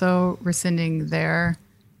also rescinding their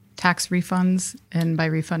tax refunds? And by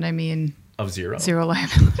refund, I mean of zero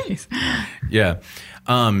liabilities. Yeah.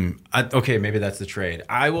 Okay, maybe that's the trade.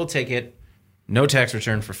 I will take it. No tax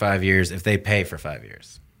return for 5 years if they pay for 5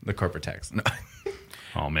 years. The corporate tax. No.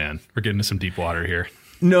 Oh man, we're getting into some deep water here.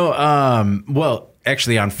 No, well,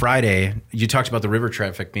 actually on Friday, you talked about the river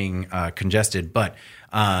traffic being congested, but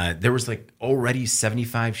there was like already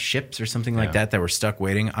 75 ships or something like that were stuck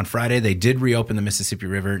waiting. On Friday, they did reopen the Mississippi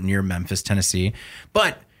River near Memphis, Tennessee.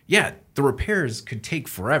 But yeah, the repairs could take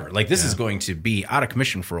forever. Like, this is going to be out of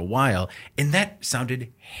commission for a while. And that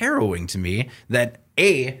sounded harrowing to me that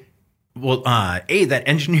that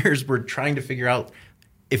engineers were trying to figure out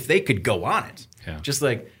if they could go on it. Yeah. Just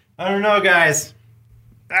like, I don't know, guys.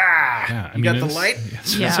 Yeah, You got the light?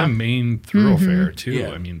 It's a main thoroughfare too.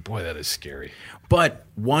 Yeah. I mean, boy, that is scary. But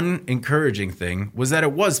one encouraging thing was that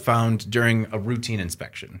it was found during a routine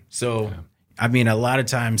inspection. So, I mean, a lot of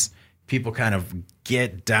times people kind of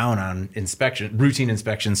get down on routine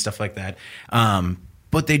inspections, stuff like that.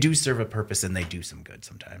 But they do serve a purpose and they do some good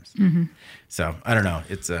sometimes. So, I don't know.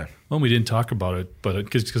 It's Well, we didn't talk about it, but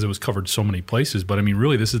because it was covered so many places. But I mean,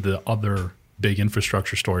 really, this is the other big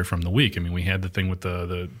infrastructure story from the week. I mean, we had the thing with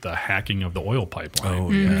the hacking of the oil pipeline.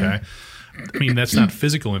 Oh, yeah. Okay. I mean, that's not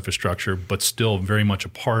physical infrastructure, but still very much a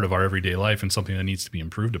part of our everyday life and something that needs to be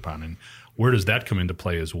improved upon. And where does that come into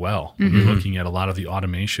play as well? When you're looking at a lot of the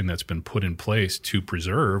automation that's been put in place to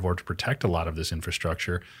preserve or to protect a lot of this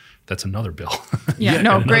infrastructure, that's another bill. Yeah,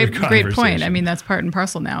 no, And great another point. I conversation. mean, that's part and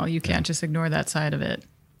parcel now. You can't just ignore that side of it.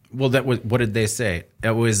 Well, that was, what did they say?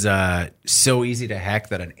 It was so easy to hack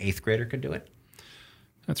that an 8th grader could do it.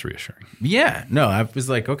 That's reassuring. Yeah, no, I was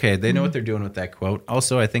like, okay, they know what they're doing with that quote.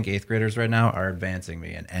 Also, I think 8th graders right now are advancing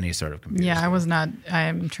me in any sort of computer. Yeah, I was not.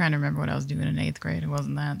 I'm trying to remember what I was doing in 8th grade. It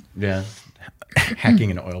wasn't that. Yeah,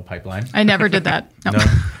 hacking an oil pipeline. I never did that. No. No,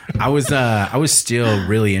 I was still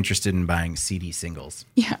really interested in buying CD singles.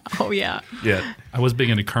 Yeah. Oh yeah. Yeah. I was big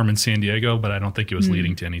into Carmen Sandiego, but I don't think it was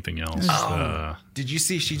leading to anything else. Did you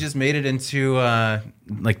see she just made it into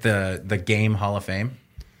like the game Hall of Fame?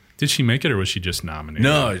 Did she make it, or was she just nominated?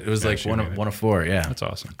 No, it was Yeah, like she one made it. of 4. Yeah, That's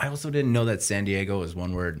awesome. I also didn't know that San Diego was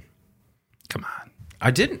one word. Come on.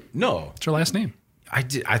 I didn't. No, What's her last name? I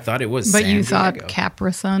did. I thought it was. But San you thought Diego.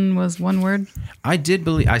 Capri-Sun was one word? I did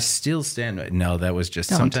believe. I still stand. No, that was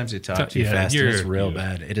just. Don't. Sometimes you talk too Yeah, fast and it's you're- real yeah.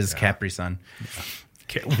 bad. It is Capri Sun.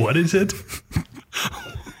 What is it?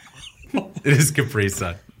 It is Capri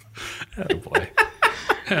Sun. Attaboy.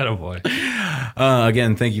 Attaboy.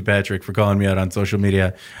 Again, thank you, Patrick, for calling me out on social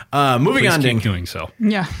media. Moving Please on keep to doing so.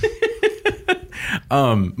 Yeah.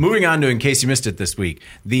 moving on to, in case you missed it this week,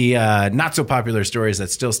 the not so popular stories that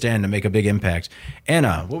still stand to make a big impact.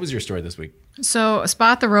 Anna, what was your story this week? So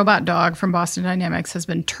Spot the robot dog from Boston Dynamics has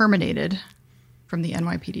been terminated from the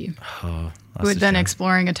NYPD, who had been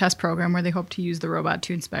exploring a test program where they hope to use the robot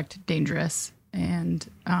to inspect dangerous and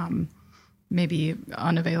maybe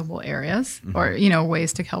unavailable areas or,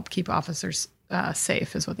 ways to help keep officers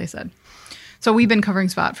safe is what they said. So we've been covering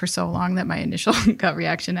Spot for so long that my initial gut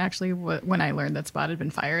reaction actually when I learned that Spot had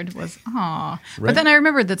been fired was, aw. Right. But then I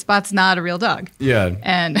remembered that Spot's not a real dog. Yeah.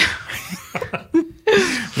 And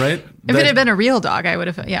Right? if it had been a real dog, I would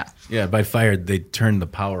have, yeah. Yeah, by fired, they turned the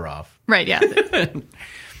power off. Right, yeah.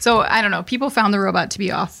 So I don't know. People found the robot to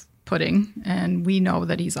be off-putting, and we know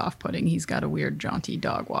that he's off-putting. He's got a weird, jaunty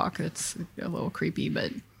dog walk that's a little creepy,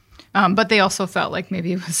 but they also felt like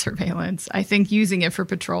maybe it was surveillance. I think using it for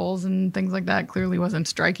patrols and things like that clearly wasn't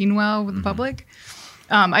striking well with the public.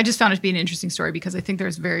 I just found it to be an interesting story because I think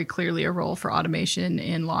there's very clearly a role for automation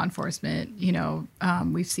in law enforcement.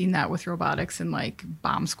 We've seen that with robotics and like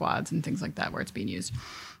bomb squads and things like that where it's being used.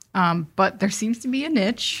 But there seems to be a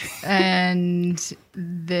niche, and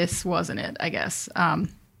this wasn't it, I guess.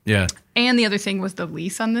 Yeah. And the other thing was the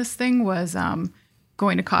lease on this thing was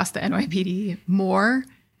going to cost the NYPD more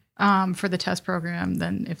for the test program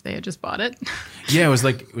than if they had just bought it. Yeah, it was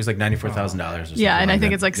like $94,000 or something. Yeah, and I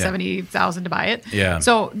think that. it's like Yeah. $70,000 to buy it. Yeah.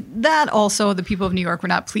 So that also the people of New York were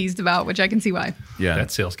not pleased about, which I can see why. Yeah.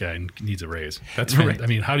 That sales guy needs a raise. That's right. I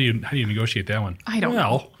mean, how do you negotiate that one? I don't know.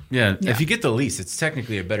 Well, Yeah, Yeah. if you get the lease, it's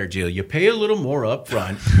technically a better deal. You pay a little more up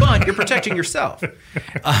front, but you're protecting yourself.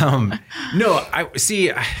 No, I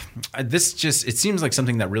see. This just, it seems like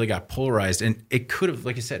something that really got polarized, and it could have,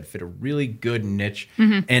 like I said, fit a really good niche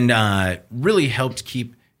and really helped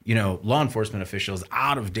keep, law enforcement officials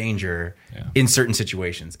out of danger in certain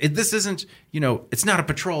situations. This isn't, it's not a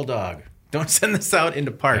patrol dog. Don't send this out into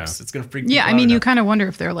parks. Yeah. It's going to freak people Yeah, I out mean, you enough. kind of wonder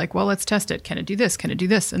if they're like, well, let's test it. Can it do this? Can it do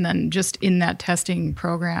this? And then just in that testing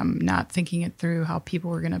program, not thinking it through how people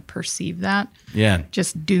were going to perceive that, Yeah.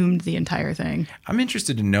 just doomed the entire thing. I'm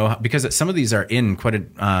interested to know because some of these are in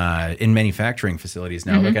in manufacturing facilities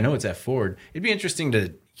now. Like I know it's at Ford. It'd be interesting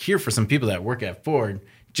to hear for some people that work at Ford.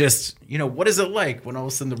 Just what is it like when all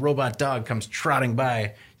of a sudden the robot dog comes trotting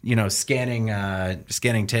by, scanning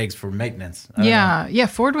tags for maintenance? I don't know. Yeah.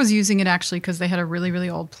 Ford was using it actually because they had a really, really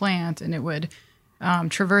old plant, and it would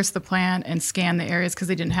traverse the plant and scan the areas because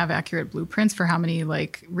they didn't have accurate blueprints for how many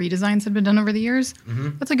like redesigns had been done over the years.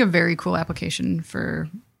 That's like a very cool application for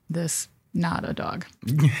this. Not a dog.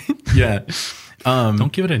 Yeah.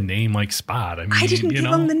 don't give it a name like Spot. I mean, I didn't give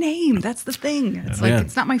him the name. That's the thing. It's like Yeah.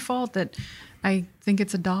 it's not my fault that I think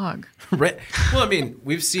it's a dog. Right. Well, I mean,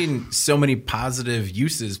 we've seen so many positive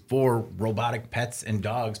uses for robotic pets and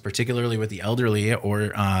dogs, particularly with the elderly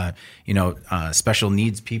or, special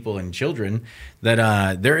needs people and children,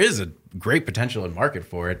 that there is a great potential and market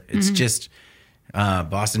for it. It's just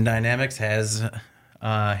Boston Dynamics has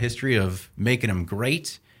a history of making them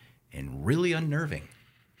great and really unnerving.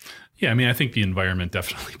 Yeah, I mean, I think the environment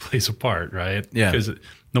definitely plays a part, right? Yeah. Because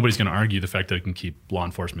nobody's going to argue the fact that it can keep law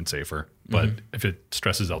enforcement safer. But if it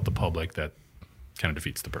stresses out the public, that kind of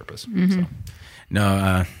defeats the purpose. So.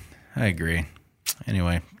 No, I agree.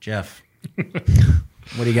 Anyway, Jeff, what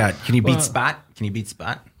do you got? Can you beat Spot? Can you beat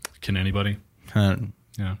Spot? Can anybody? Uh,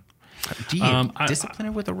 Yeah. do you I- discipline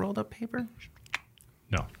it with a rolled up paper?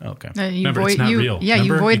 No. Okay. You Remember, it's not real. Yeah,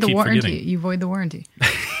 Remember? you void You the keep warranty. forgetting. You void the warranty.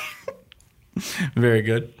 Very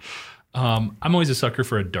good. I'm always a sucker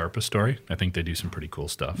for a DARPA story. I think they do some pretty cool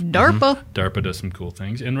stuff. DARPA. DARPA does some cool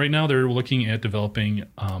things. And right now they're looking at developing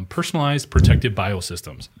personalized protective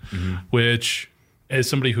biosystems, which, as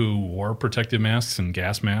somebody who wore protective masks and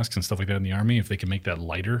gas masks and stuff like that in the Army, if they can make that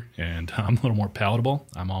lighter and a little more palatable,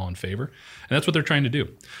 I'm all in favor. And that's what they're trying to do.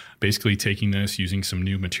 Basically taking this, using some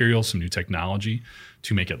new materials, some new technology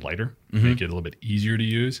to make it lighter, make it a little bit easier to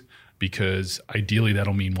use, because ideally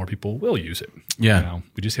that'll mean more people will use it. Yeah. You know,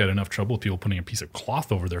 we just had enough trouble with people putting a piece of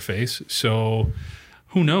cloth over their face. So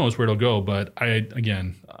who knows where it'll go. But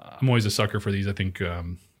I'm always a sucker for these. I think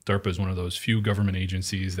DARPA is one of those few government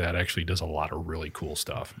agencies that actually does a lot of really cool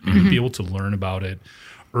stuff. And to be able to learn about it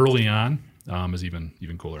early on is even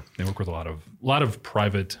cooler. They work with a lot of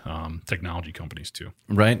private technology companies too.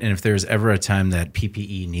 Right. And if there's ever a time that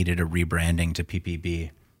PPE needed a rebranding to PPB,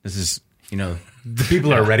 this is, the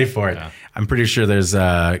people are ready for it. Yeah. I'm pretty sure there's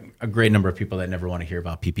a great number of people that never want to hear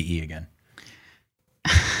about PPE again.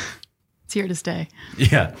 It's here to stay.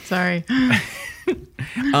 Yeah. Sorry.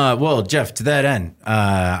 Well, Jeff, to that end,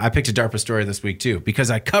 I picked a DARPA story this week too, because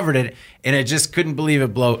I covered it and I just couldn't believe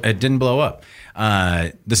it didn't blow up.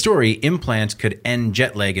 The story, "Implant Could End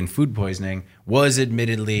Jet Lag and Food Poisoning," was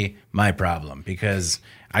admittedly my problem, because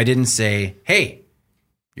I didn't say, hey,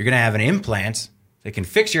 you're going to have an implant that can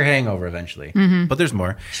fix your hangover eventually. But there's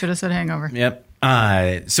more. Should have said hangover. Yep.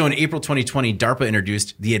 So in April 2020, DARPA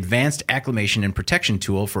introduced the Advanced Acclimation and Protection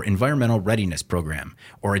Tool for Environmental Readiness Program,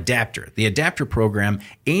 or ADAPTER. The ADAPTER program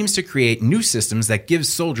aims to create new systems that give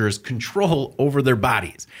soldiers control over their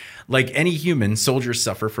bodies. Like any human, soldiers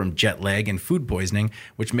suffer from jet lag and food poisoning,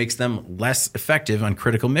 which makes them less effective on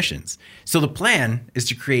critical missions. So the plan is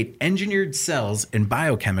to create engineered cells and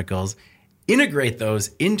biochemicals, integrate those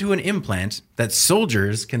into an implant that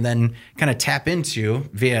soldiers can then kind of tap into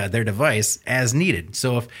via their device as needed.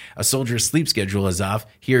 So if a soldier's sleep schedule is off,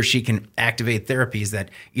 he or she can activate therapies that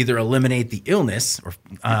either eliminate the illness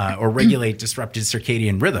or regulate disrupted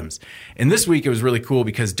circadian rhythms. And this week it was really cool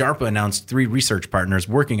because DARPA announced 3 research partners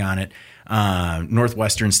working on it,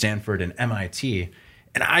 Northwestern, Stanford, and MIT.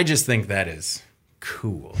 And I just think that is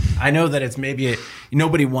cool. I know that it's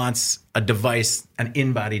nobody wants a device, an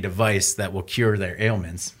in-body device that will cure their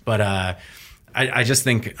ailments, but I just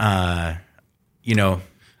think, I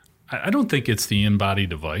don't think it's the in-body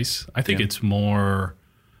device. I think it's more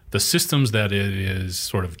the systems that it is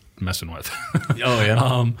sort of messing with. Oh,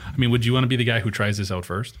 yeah. Would you want to be the guy who tries this out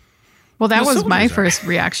first? Well, that was my first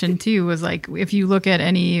reaction too, was like, if you look at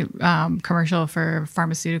any commercial for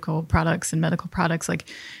pharmaceutical products and medical products, like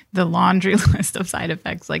the laundry list of side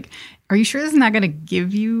effects, like, are you sure this is not going to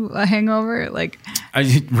give you a hangover? Like,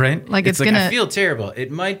 right? Like it's going to, I feel terrible.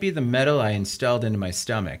 It might be the metal I installed into my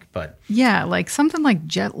stomach, but yeah, like something like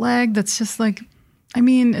jet lag. That's just like,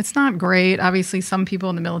 it's not great. Obviously some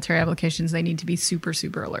people in the military applications, they need to be super,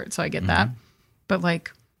 super alert. So I get that, but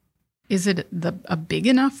like, is it a big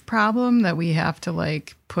enough problem that we have to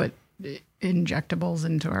like put injectables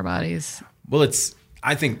into our bodies? Well,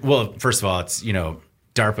 first of all, it's,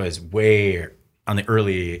 DARPA is way on the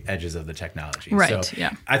early edges of the technology. Right. So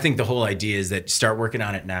yeah. I think the whole idea is that start working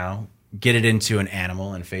on it now, get it into an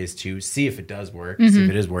animal in phase 2, see if it does work, see if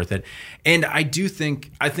it is worth it. And I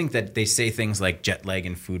think that they say things like jet lag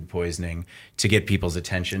and food poisoning to get people's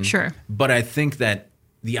attention. Sure. But I think that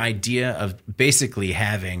the idea of basically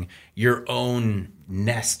having your own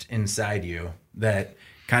nest inside you that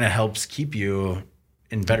kind of helps keep you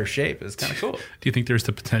in better shape is kind of cool. Do you think there's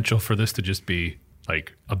the potential for this to just be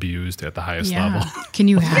like abused at the highest level? Can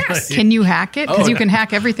you hack? Can you hack it? Because you can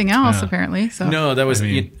hack everything else apparently. So no, that was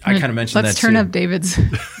I kind of mentioned that. Let's turn up David's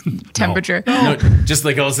temperature. No, just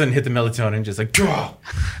like all of a sudden hit the melatonin, just like draw.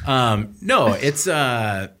 No, it's.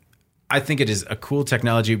 I think it is a cool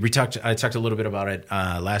technology. I talked a little bit about it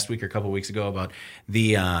last week or a couple of weeks ago about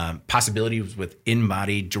the possibilities with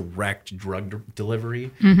in-body direct drug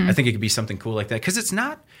delivery. I think it could be something cool like that because it's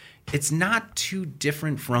not too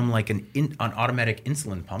different from like an automatic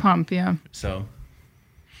insulin pump. Yeah. So,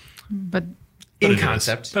 but in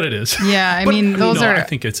concept, but it is. Yeah, those are. I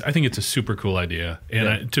think it's a super cool idea,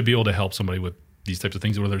 and to be able to help somebody with these types of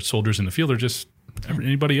things, whether it's soldiers in the field or just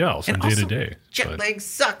anybody else on day to day. Jet lag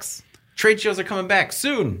sucks. Trade shows are coming back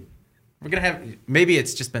soon. We're going to have, maybe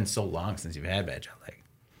it's just been so long since you've had bad jet lag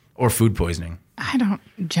or food poisoning.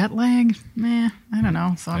 Jet lag, I don't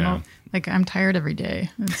know. So I'm tired every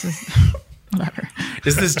day. It's just, whatever.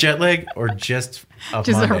 Is this jet lag or just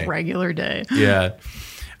a regular day? Yeah.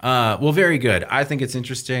 Well, very good. I think it's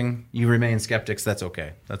interesting. You remain skeptics. That's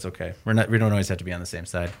okay. We don't always have to be on the same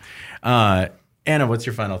side. Anna, what's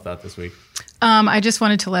your final thought this week? I just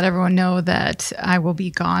wanted to let everyone know that I will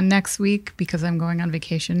be gone next week because I'm going on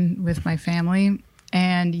vacation with my family,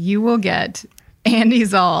 and you will get Andy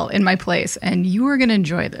Zoll in my place, and you are going to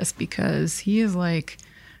enjoy this because he is like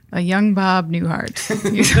a young Bob Newhart.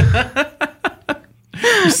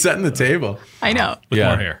 You're setting the table. I know. With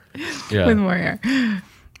more hair. Yeah. With more hair.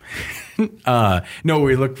 No,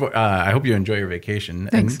 we look for. I hope you enjoy your vacation.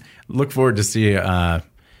 Thanks. And look forward to see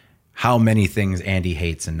how many things Andy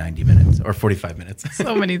hates in 90 minutes or 45 minutes.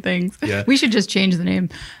 So many things. Yeah. We should just change the name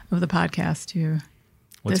of the podcast to.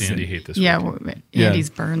 What's Andy hate this yeah, week? Andy's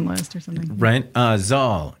burn list or something. Right?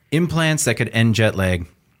 Zoll, implants that could end jet lag.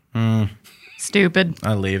 Stupid.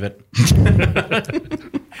 I'll leave it.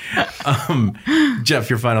 Jeff,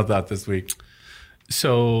 your final thought this week.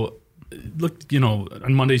 So, look,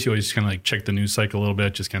 on Mondays, you always kind of like check the news cycle a little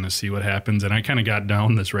bit, just kind of see what happens. And I kind of got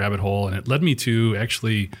down this rabbit hole, and it led me to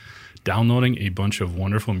actually downloading a bunch of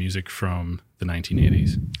wonderful music from the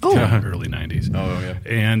 1980s, early 90s. Oh, yeah.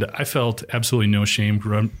 And I felt absolutely no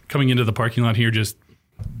shame coming into the parking lot here, just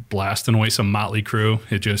blasting away some Motley Crue.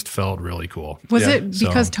 It just felt really cool. Was it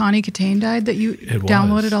because Tawny Katane died that you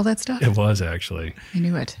downloaded all that stuff? It was, actually. I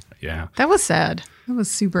knew it. Yeah. That was sad. That was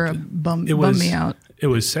super bummed me out. It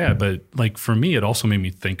was sad, but like for me, it also made me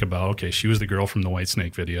think about, okay, she was the girl from the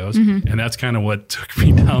Whitesnake videos. And that's kind of what took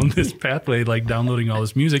me down this pathway, like downloading all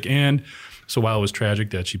this music. And so while it was tragic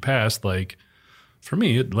that she passed, like for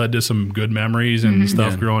me, it led to some good memories and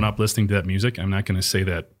stuff growing up listening to that music. I'm not going to say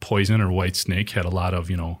that Poison or Whitesnake had a lot of,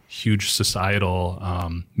 huge societal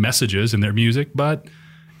messages in their music, but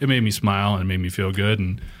it made me smile and it made me feel good.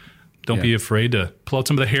 And don't be afraid to pull out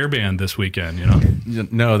some of the hairband this weekend,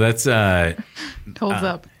 No, that's Holds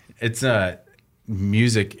up. it's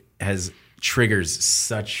music triggers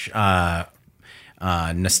such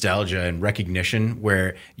nostalgia and recognition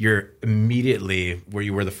where you're immediately where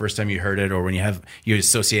you were the first time you heard it, or when you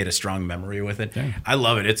associate a strong memory with it. Yeah. I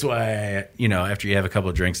love it. It's why, after you have a couple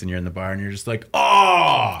of drinks and you're in the bar and you're just like,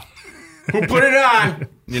 oh, who put it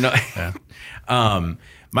on?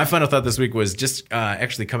 My final thought this week was just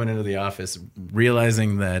actually coming into the office,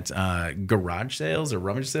 realizing that garage sales or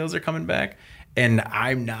rummage sales are coming back. And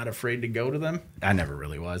I'm not afraid to go to them. I never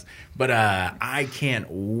really was. But I can't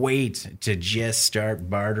wait to just start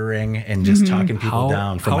bartering and just talking people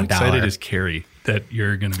down from $1. How excited is Carrie that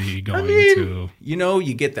you're going to be going to?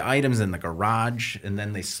 You get the items in the garage, and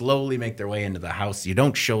then they slowly make their way into the house. You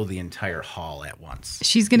don't show the entire haul at once.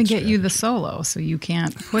 She's going to get you the Solo, so you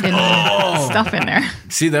can't put any stuff in there.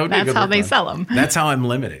 See, that would be a good That's how they one. sell them. That's how I'm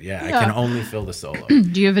limited. Yeah, I can only fill the Solo.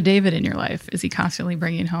 Do you have a David in your life? Is he constantly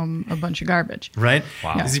bringing home a bunch of garbage? Right?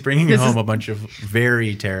 Wow. Is he bringing home a bunch of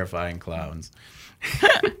very terrifying clowns?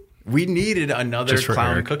 We needed another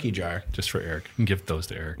clown Eric. cookie jar. Just for Eric. And give those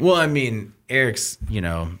to Eric. Well, I mean, Eric's,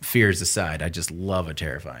 fears aside, I just love a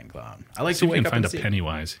terrifying clown. I like So to you wake can up find and a see.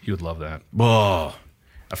 Pennywise. He would love that. Whoa.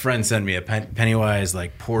 A friend sent me a Pennywise,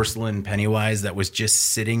 like porcelain Pennywise that was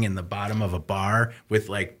just sitting in the bottom of a bar with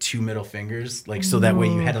like two middle fingers, like so that way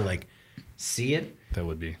you had to like see it. That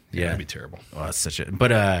would be, that'd be terrible. Oh, it's such a,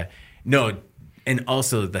 but no, and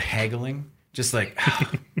also the haggling, just like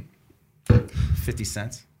 50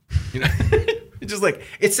 cents. It's just like,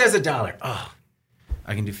 it says $1. Oh,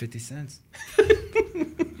 I can do 50 cents.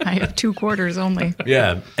 I have 2 quarters only.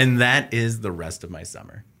 Yeah, and that is the rest of my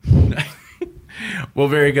summer. Well,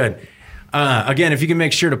 very good. Again, if you can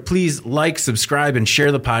make sure to please like, subscribe, and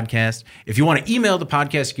share the podcast. If you want to email the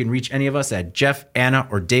podcast, you can reach any of us at Jeff, Anna,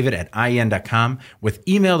 or David at IEN.com with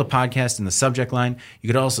email the podcast in the subject line. You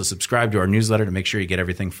could also subscribe to our newsletter to make sure you get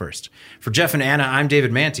everything first. For Jeff and Anna, I'm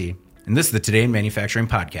David Manti, and this is the Today in Manufacturing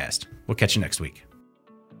podcast. We'll catch you next week.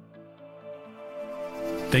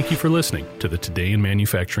 Thank you for listening to the Today in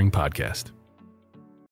Manufacturing podcast.